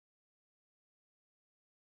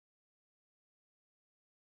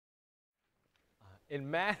in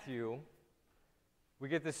Matthew, we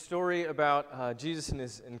get this story about Jesus and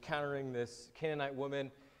his encountering this Canaanite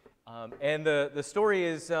woman. And the story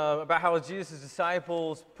is about how Jesus'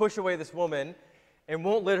 disciples push away this woman and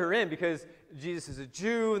won't let her in because Jesus is a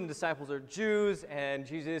Jew and the disciples are Jews, and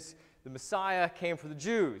Jesus, the Messiah, came for the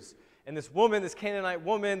Jews. And this woman, this Canaanite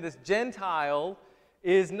woman, this Gentile,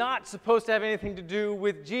 is not supposed to have anything to do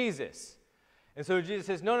with Jesus. And so Jesus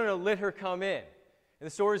says, no, let her come in. And the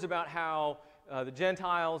story is about how the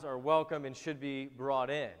Gentiles are welcome and should be brought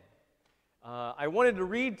in. I wanted to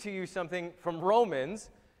read to you something from Romans.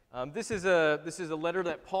 This is a letter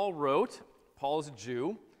that Paul wrote. Paul is a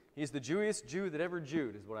Jew. He's the Jewiest Jew that ever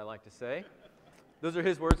Jewed, is what I like to say. Those are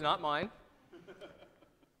his words, not mine.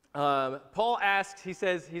 Paul asks, he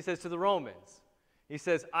says to the Romans, he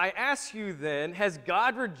says, I ask you then, has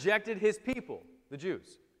God rejected his people, the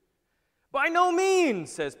Jews? By no means,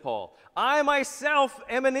 says Paul. I myself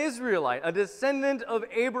am an Israelite, a descendant of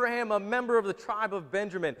Abraham, a member of the tribe of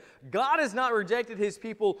Benjamin. God has not rejected his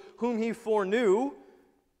people whom he foreknew.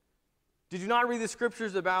 Did you not read the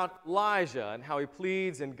scriptures about Elijah and how he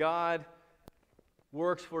pleads and God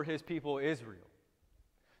works for his people Israel?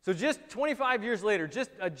 So just 25 years later,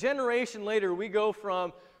 just a generation later, we go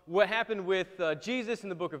from what happened with Jesus in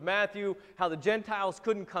the book of Matthew, how the Gentiles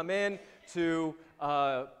couldn't come in, to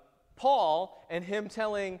Paul and him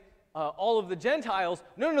telling all of the Gentiles,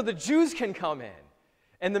 no, the Jews can come in.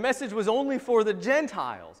 And the message was only for the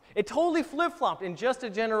Gentiles. It totally flip-flopped in just a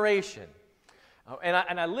generation.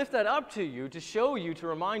 And I lift that up to you to show you, to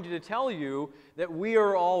remind you, to tell you that we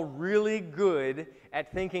are all really good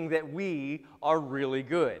at thinking that we are really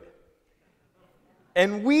good.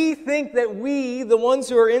 And we think that we, the ones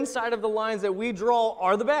who are inside of the lines that we draw,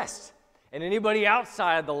 are the best. And anybody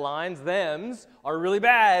outside the lines, thems, are really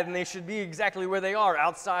bad, and they should be exactly where they are,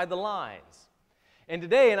 outside the lines. And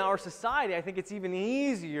today in our society, I think it's even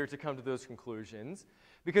easier to come to those conclusions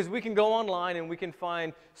because we can go online and we can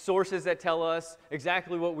find sources that tell us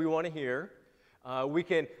exactly what we want to hear. We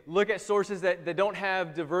can look at sources that don't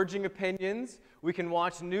have diverging opinions. We can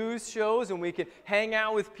watch news shows, and we can hang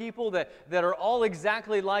out with people that are all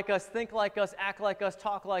exactly like us, think like us, act like us,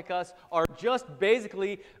 talk like us, are just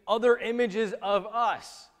basically other images of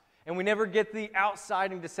us. And we never get the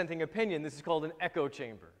outside and dissenting opinion. This is called an echo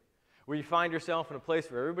chamber, where you find yourself in a place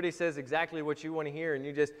where everybody says exactly what you want to hear, and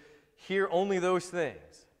you just hear only those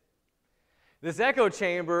things. This echo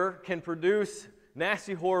chamber can produce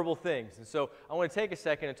nasty, horrible things. And so I want to take a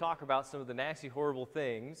second and talk about some of the nasty, horrible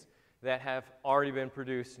things that have already been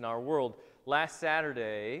produced in our world. Last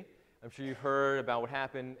Saturday, I'm sure you've heard about what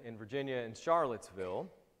happened in Virginia and Charlottesville.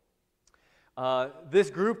 This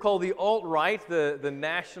group called the alt-right, the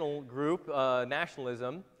national group,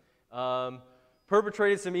 nationalism,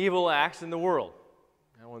 perpetrated some evil acts in the world.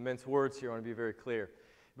 I don't want to mince words here. I want to be very clear.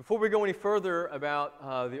 Before we go any further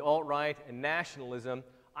about the alt-right and nationalism,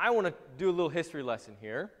 I want to do a little history lesson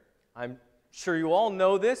here. I'm sure you all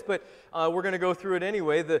know this, but we're going to go through it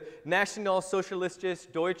anyway. The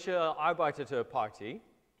Nationalsozialistische Deutsche Arbeiterpartei,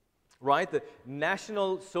 right? The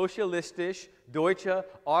Nationalsozialistische Deutsche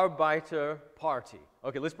Arbeiterpartei.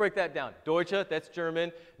 Okay, let's break that down. Deutsche, that's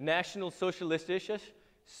German. Nationalsozialistisch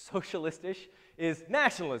is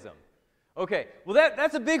nationalism. Okay, well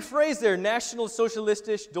that's a big phrase there.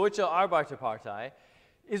 Nationalsozialistische Deutsche Arbeiterpartei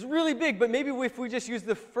is really big, but maybe if we just use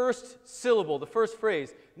the first syllable, the first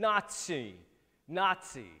phrase, Nazi.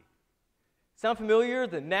 Sound familiar?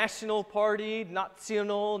 The National Party,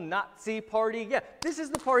 Nazi Party. Yeah, this is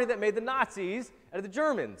the party that made the Nazis out of the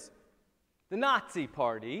Germans. The Nazi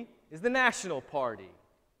Party is the National Party.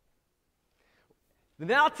 The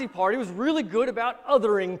Nazi Party was really good about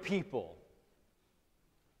othering people.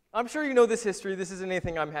 I'm sure you know this history. This isn't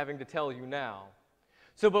anything I'm having to tell you now.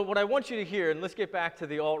 But what I want you to hear, and let's get back to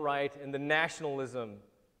the alt-right and the nationalism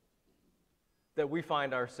that we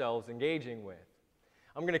find ourselves engaging with.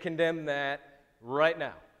 I'm going to condemn that right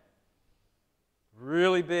now.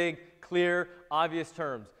 Really big, clear, obvious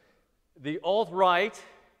terms. The alt-right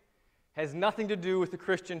has nothing to do with the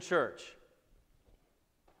Christian church.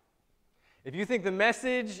 If you think the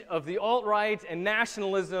message of the alt-right and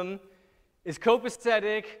nationalism is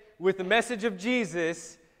copacetic with the message of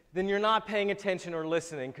Jesus, then you're not paying attention or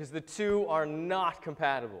listening, because the two are not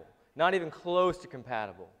compatible, not even close to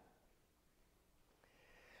compatible.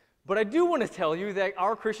 But I do want to tell you that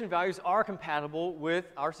our Christian values are compatible with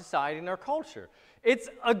our society and our culture. It's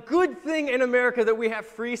a good thing in America that we have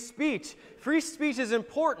free speech. Free speech is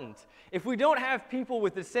important. If we don't have people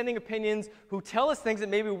with dissenting opinions who tell us things that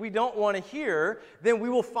maybe we don't want to hear, then we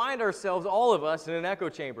will find ourselves, all of us, in an echo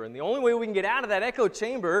chamber. And the only way we can get out of that echo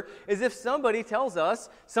chamber is if somebody tells us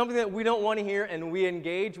something that we don't want to hear and we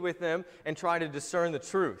engage with them and try to discern the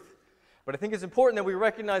truth. But I think it's important that we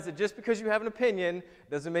recognize that just because you have an opinion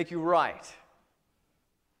doesn't make you right.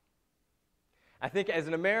 I think as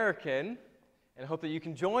an American, and I hope that you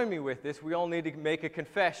can join me with this, we all need to make a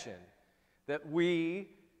confession that we,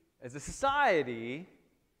 as a society,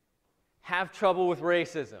 have trouble with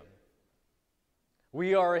racism.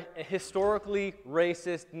 We are a historically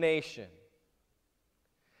racist nation.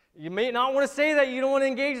 You may not want to say that, you don't want to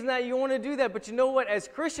engage in that, you don't want to do that, but you know what? As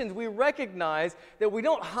Christians, we recognize that we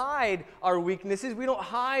don't hide our weaknesses, we don't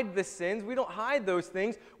hide the sins, we don't hide those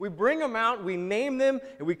things. We bring them out, we name them,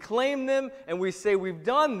 and we claim them, and we say we've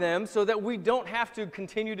done them so that we don't have to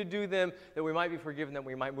continue to do them, that we might be forgiven, that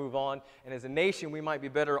we might move on. And as a nation, we might be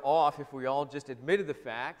better off if we all just admitted the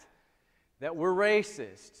fact that we're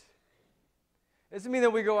racist. It doesn't mean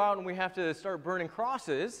that we go out and we have to start burning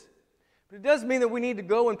crosses. But it does mean that we need to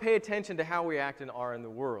go and pay attention to how we act and are in the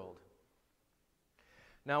world.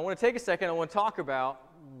 Now, I want to take a second. I want to talk about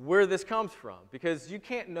where this comes from, because you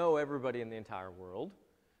can't know everybody in the entire world.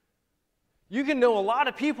 You can know a lot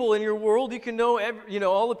of people in your world. You can know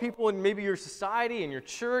all the people in maybe your society and your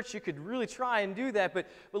church. You could really try and do that. But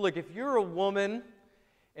look, if you're a woman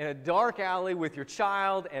in a dark alley with your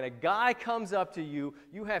child and a guy comes up to you,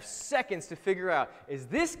 you have seconds to figure out, is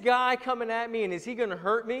this guy coming at me and is he going to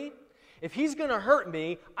hurt me? If he's going to hurt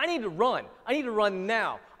me, I need to run. I need to run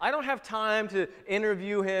now. I don't have time to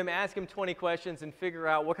interview him, ask him 20 questions, and figure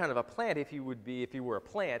out what kind of a plant he would be if he were a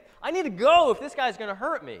plant. I need to go if this guy's going to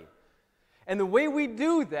hurt me. And the way we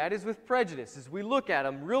do that is with prejudice, is we look at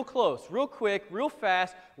him real close, real quick, real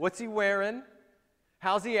fast. What's he wearing?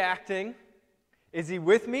 How's he acting? Is he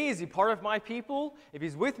with me? Is he part of my people? If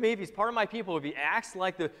he's with me, if he's part of my people, if he acts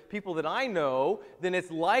like the people that I know, then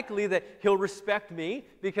it's likely that he'll respect me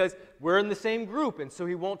because we're in the same group, and so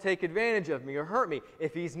he won't take advantage of me or hurt me.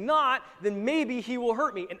 If he's not, then maybe he will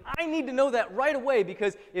hurt me. And I need to know that right away,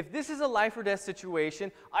 because if this is a life or death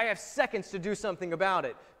situation, I have seconds to do something about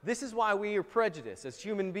it. This is why we are prejudiced as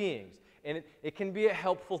human beings, and it can be a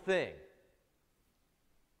helpful thing.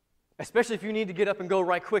 Especially if you need to get up and go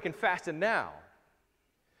right quick and fast and now.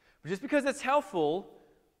 But just because it's helpful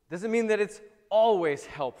doesn't mean that it's always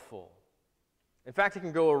helpful. In fact, it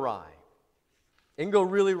can go awry. It can go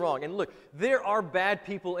really wrong. And look, there are bad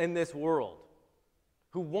people in this world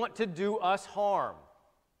who want to do us harm.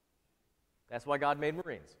 That's why God made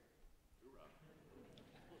Marines.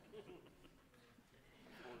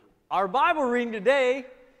 Our Bible reading today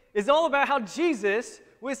is all about how Jesus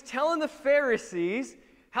was telling the Pharisees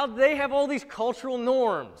how they have all these cultural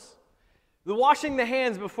norms. The washing the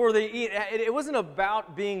hands before they eat, it wasn't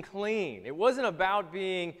about being clean. It wasn't about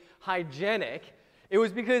being hygienic. It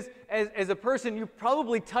was because as a person, you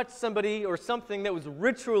probably touched somebody or something that was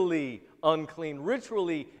ritually unclean,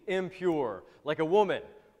 ritually impure, like a woman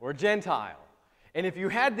or a Gentile. And if you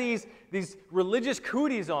had these religious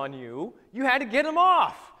cooties on you, you had to get them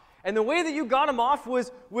off. And the way that you got them off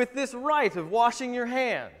was with this rite of washing your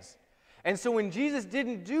hands. And so when Jesus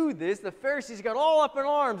didn't do this, the Pharisees got all up in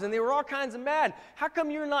arms and they were all kinds of mad. How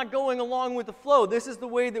come you're not going along with the flow? This is the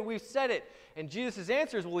way that we've said it. And Jesus'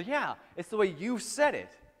 answer is, well, yeah, it's the way you said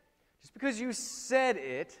it. Just because you said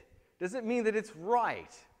it doesn't mean that it's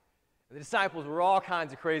right. And the disciples were all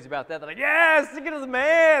kinds of crazy about that. They're like, yeah, stick it to the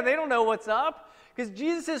man. They don't know what's up. Because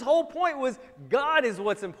Jesus' whole point was God is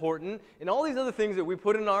what's important, and all these other things that we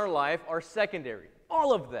put in our life are secondary.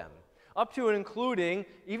 All of them. Up to and including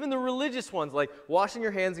even the religious ones, like washing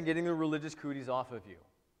your hands and getting the religious cooties off of you.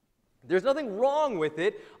 There's nothing wrong with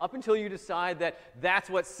it up until you decide that that's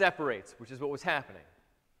what separates, which is what was happening.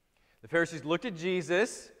 The Pharisees looked at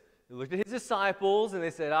Jesus, they looked at his disciples, and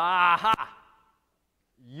they said, aha,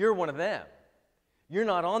 you're one of them. You're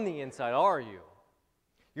not on the inside, are you?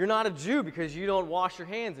 You're not a Jew because you don't wash your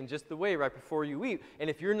hands in just the way right before you eat. And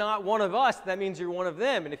if you're not one of us, that means you're one of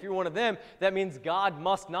them. And if you're one of them, that means God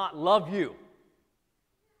must not love you.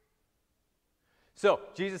 So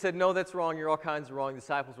Jesus said, no, that's wrong. You're all kinds of wrong. The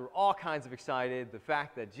disciples were all kinds of excited. The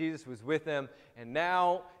fact that Jesus was with them. And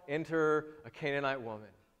now enter a Canaanite woman.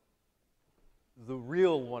 The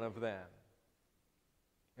real one of them.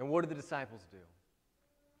 And what do the disciples do?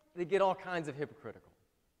 They get all kinds of hypocritical.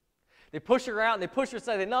 They push her out and they push her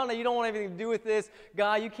aside. They say, no, you don't want anything to do with this.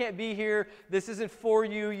 God, you can't be here. This isn't for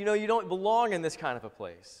you. You know, you don't belong in this kind of a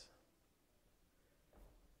place.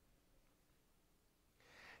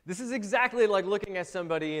 This is exactly like looking at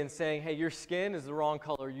somebody and saying, hey, your skin is the wrong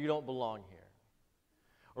color, you don't belong here.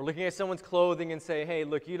 Or looking at someone's clothing and say, hey,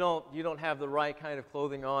 look, you don't have the right kind of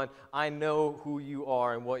clothing on. I know who you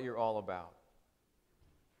are and what you're all about.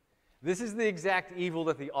 This is the exact evil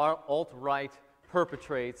that the alt-right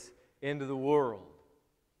perpetrates into the world.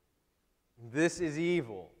 This is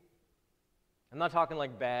evil. I'm not talking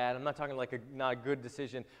like bad. I'm not talking like not a good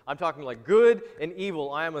decision. I'm talking like good and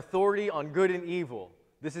evil. I am authority on good and evil.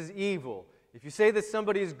 This is evil. If you say that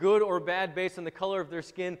somebody is good or bad based on the color of their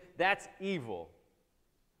skin, that's evil.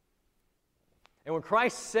 And when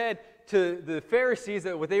Christ said to the Pharisees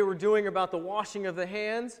that what they were doing about the washing of the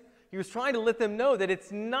hands, he was trying to let them know that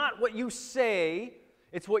it's not what you say,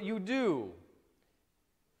 it's what you do.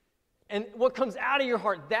 And what comes out of your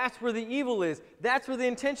heart, that's where the evil is. That's where the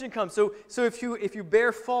intention comes. So if you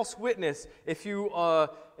bear false witness, if you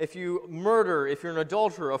murder, if you're an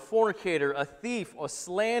adulterer, a fornicator, a thief, a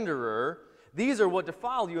slanderer, these are what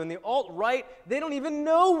defile you. And the alt-right, they don't even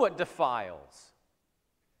know what defiles.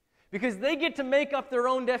 Because they get to make up their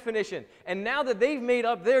own definition. And now that they've made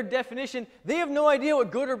up their definition, they have no idea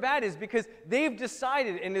what good or bad is because they've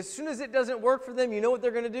decided. And as soon as it doesn't work for them, you know what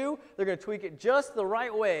they're going to do? They're going to tweak it just the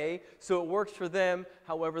right way so it works for them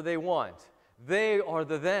however they want. They are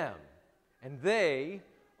the them. And they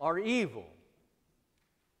are evil.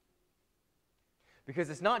 Because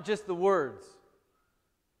it's not just the words.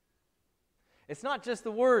 It's not just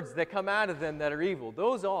the words that come out of them that are evil.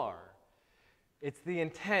 Those are. It's the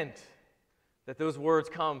intent that those words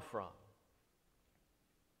come from.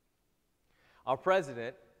 Our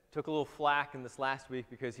president took a little flack in this last week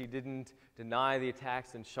because he didn't deny the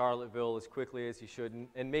attacks in Charlottesville as quickly as he should,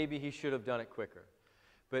 and maybe he should have done it quicker.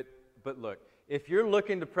 But look, if you're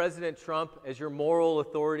looking to President Trump as your moral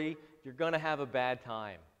authority, you're going to have a bad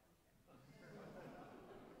time.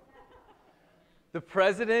 The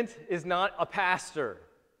president is not a pastor.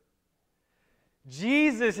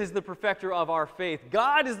 Jesus is the perfecter of our faith.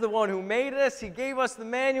 God is the one who made us. He gave us the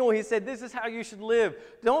manual. He said, this is how you should live.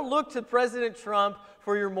 Don't look to President Trump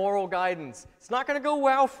for your moral guidance. It's not going to go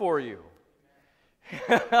well for you.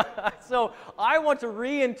 So I want to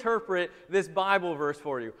reinterpret this Bible verse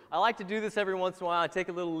for you. I like to do this every once in a while. I take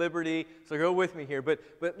a little liberty, so go with me here. But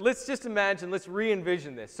let's just imagine, let's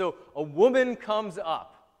re-envision this. So a woman comes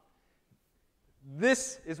up.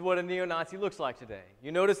 This is what a neo-Nazi looks like today.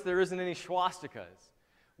 You notice there isn't any swastikas.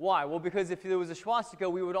 Why? Well, because if there was a swastika,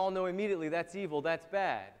 we would all know immediately that's evil, that's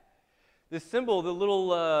bad. This symbol, the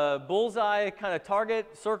little bullseye kind of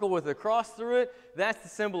target circle with a cross through it, that's the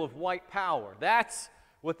symbol of white power. That's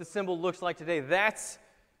what the symbol looks like today. That's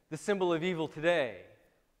the symbol of evil today.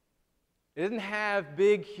 It doesn't have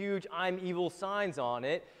big, huge, I'm evil signs on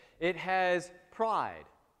it. It has pride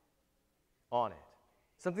on it.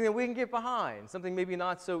 Something that we can get behind, something maybe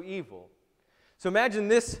not so evil. So imagine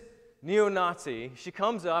this neo-Nazi. She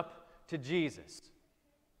comes up to Jesus.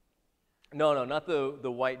 No, not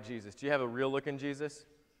the white Jesus. Do you have a real-looking Jesus?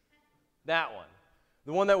 That one.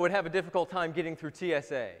 The one that would have a difficult time getting through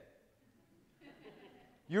TSA.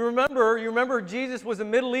 You remember Jesus was a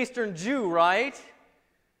Middle Eastern Jew, right?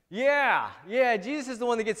 Yeah, Jesus is the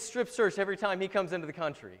one that gets strip searched every time he comes into the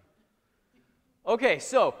country. Okay,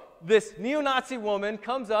 so this neo-Nazi woman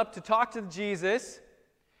comes up to talk to Jesus,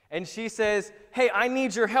 and she says, hey, I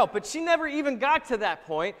need your help. But she never even got to that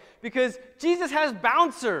point because Jesus has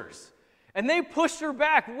bouncers. And they pushed her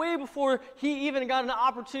back way before he even got an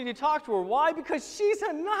opportunity to talk to her. Why? Because she's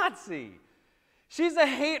a Nazi. She's a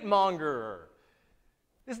hate monger.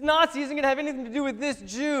 This Nazi isn't going to have anything to do with this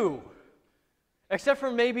Jew, except for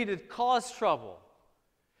maybe to cause trouble.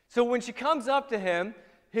 So when she comes up to him,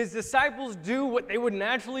 his disciples do what they would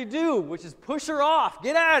naturally do, which is push her off.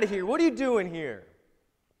 Get out of here. What are you doing here?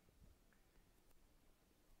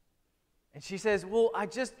 And she says, well, I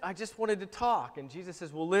just wanted to talk. And Jesus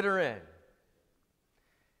says, well, let her in.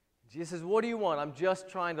 Jesus says, what do you want? I'm just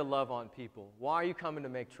trying to love on people. Why are you coming to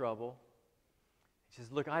make trouble? He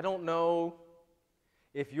says, look, I don't know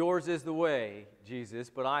if yours is the way, Jesus,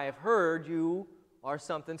 but I have heard you are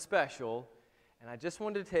something special, and I just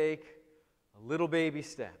wanted to take a little baby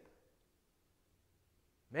step.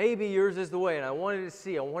 Maybe yours is the way, and I wanted to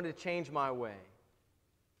see. I wanted to change my way.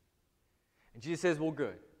 And Jesus says, well,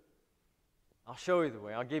 good. I'll show you the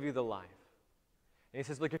way. I'll give you the life. And he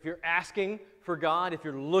says, look, if you're asking for God, if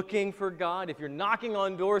you're looking for God, if you're knocking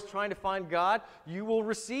on doors trying to find God, you will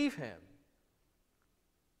receive Him.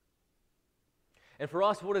 And for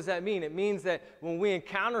us, what does that mean? It means that when we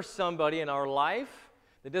encounter somebody in our life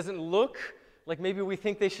that doesn't look like maybe we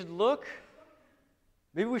think they should look,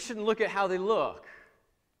 maybe we shouldn't look at how they look.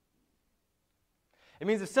 It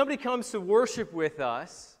means if somebody comes to worship with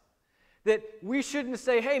us, that we shouldn't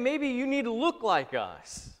say, hey, maybe you need to look like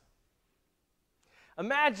us.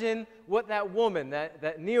 Imagine what that woman,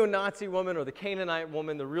 that neo-Nazi woman or the Canaanite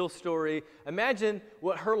woman, the real story, imagine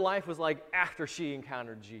what her life was like after she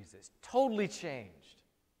encountered Jesus. Totally changed.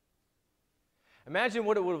 Imagine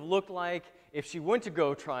what it would have looked like if she went to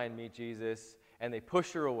go try and meet Jesus and they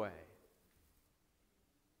pushed her away.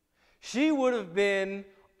 She would have been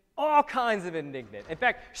all kinds of indignant. In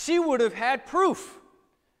fact, she would have had proof.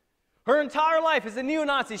 Her entire life as a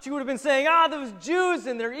neo-Nazi, she would have been saying, those Jews,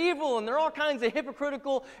 and they're evil, and they're all kinds of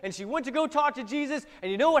hypocritical, and she went to go talk to Jesus,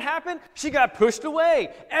 and you know what happened? She got pushed away.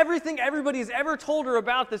 Everything everybody's ever told her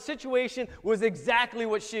about the situation was exactly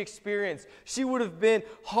what she experienced. She would have been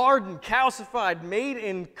hardened, calcified, made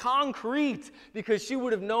in concrete, because she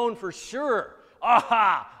would have known for sure,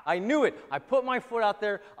 I knew it. I put my foot out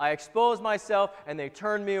there, I exposed myself, and they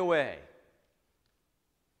turned me away.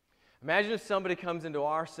 Imagine if somebody comes into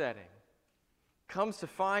our setting, comes to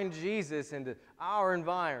find Jesus into our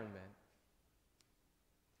environment,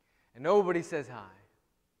 and nobody says hi.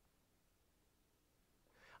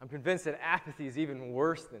 I'm convinced that apathy is even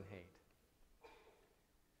worse than hate.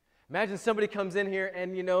 Imagine somebody comes in here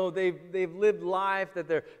and, they've lived life that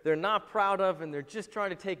they're not proud of, and they're just trying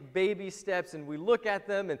to take baby steps, and we look at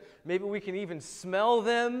them, and maybe we can even smell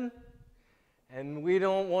them, and we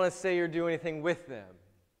don't want to say or do anything with them.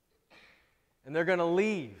 And they're going to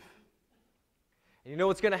leave. And you know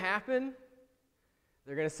what's going to happen?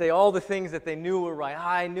 They're going to say all the things that they knew were right.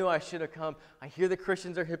 I knew I should have come. I hear that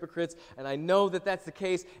Christians are hypocrites, and I know that that's the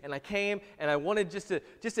case, and I came, and I wanted just to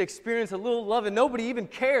experience a little love, and nobody even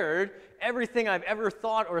cared. Everything I've ever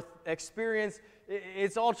thought or experienced,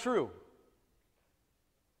 it's all true.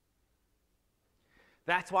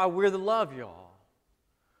 That's why we're the love, y'all.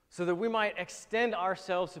 So that we might extend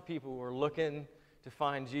ourselves to people who are looking to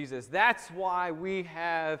find Jesus. That's why we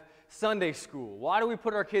have Sunday school. Why do we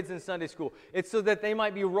put our kids in Sunday school? It's so that they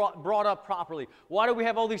might be brought up properly. Why do we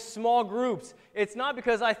have all these small groups? It's not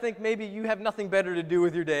because I think maybe you have nothing better to do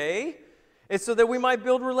with your day. It's so that we might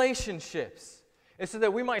build relationships. It's so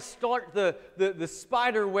that we might start the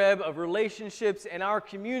spider web of relationships in our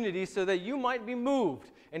community so that you might be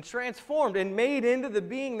moved and transformed and made into the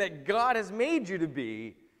being that God has made you to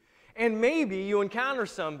be. And maybe you encounter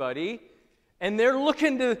somebody and they're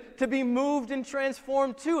looking to be moved and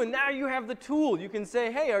transformed too. And now you have the tool. You can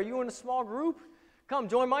say, hey, are you in a small group? Come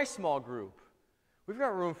join my small group. We've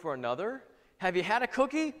got room for another. Have you had a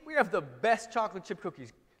cookie? We have the best chocolate chip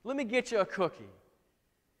cookies. Let me get you a cookie.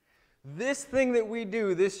 This thing that we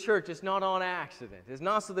do, this church, is not on accident. It's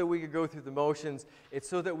not so that we could go through the motions. It's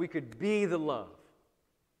so that we could be the love.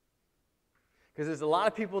 Because there's a lot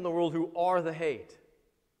of people in the world who are the hate.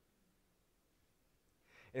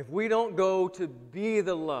 If we don't go to be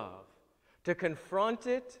the love, to confront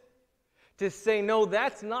it, to say, no,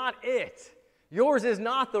 that's not it. Yours is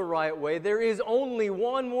not the right way. There is only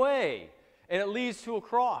one way, and it leads to a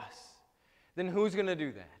cross. Then who's going to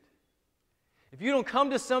do that? If you don't come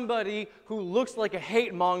to somebody who looks like a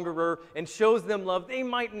hate mongerer and shows them love, they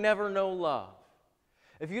might never know love.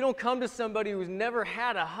 If you don't come to somebody who's never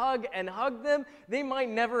had a hug and hug them, they might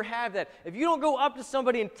never have that. If you don't go up to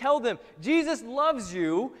somebody and tell them, Jesus loves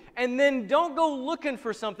you, and then don't go looking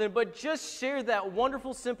for something, but just share that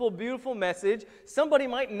wonderful, simple, beautiful message, somebody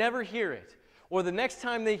might never hear it. Or the next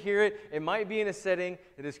time they hear it, it might be in a setting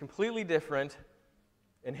that is completely different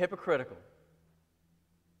and hypocritical.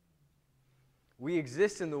 We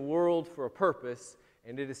exist in the world for a purpose,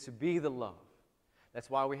 and it is to be the love. That's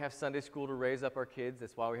why we have Sunday school to raise up our kids.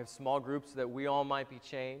 That's why we have small groups so that we all might be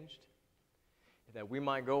changed, that we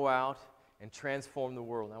might go out and transform the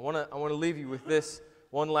world. I want to leave you with this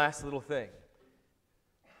one last little thing,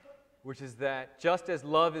 which is that just as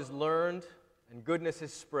love is learned and goodness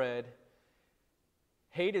is spread,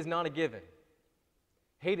 hate is not a given.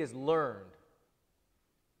 Hate is learned.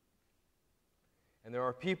 And there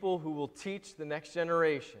are people who will teach the next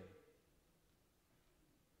generation.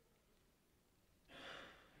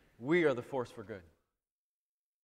 We are the force for good.